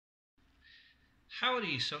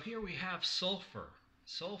Howdy, so here we have sulfur.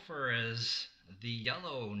 Sulfur is the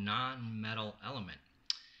yellow non-metal element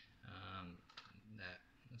um, that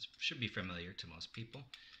should be familiar to most people.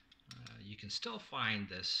 You can still find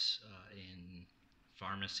this in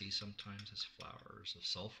pharmacy sometimes as flowers of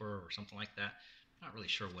sulfur or something like that. Not really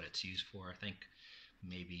sure what it's used for. I think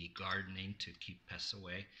maybe gardening to keep pests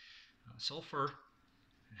away. Sulfur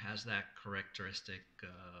has that characteristic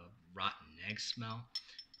rotten egg smell,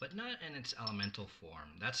 but not in its elemental form.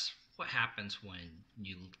 That's what happens when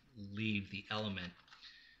you leave the element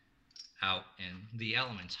out and the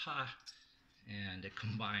element's hot and it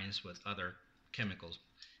combines with other chemicals,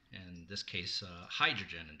 in this case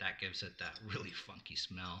hydrogen, and that gives it that really funky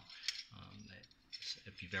smell.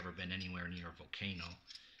 If you've ever been anywhere near a volcano,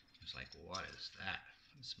 it's like, what is that?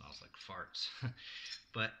 It smells like farts.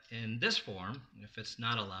 But in this form, if it's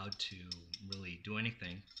not allowed to really do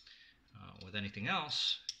anything with anything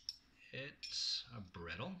else, it's a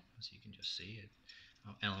brittle, as you can just see,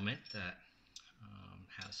 an element that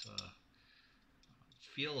has a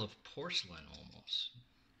feel of porcelain almost,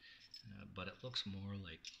 but it looks more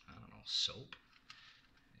like, I don't know, soap.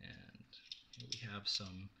 And here we have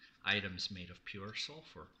some items made of pure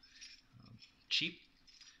sulfur. Cheap.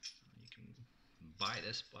 You can buy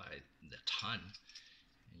this by the ton,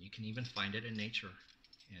 and you can even find it in nature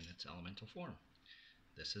in its elemental form.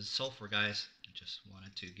 This is sulfur, guys. I just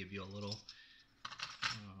wanted to give you a little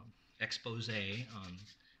expose on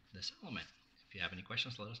this element. If you have any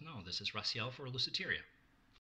questions, let us know. This is Raciel for Luciteria.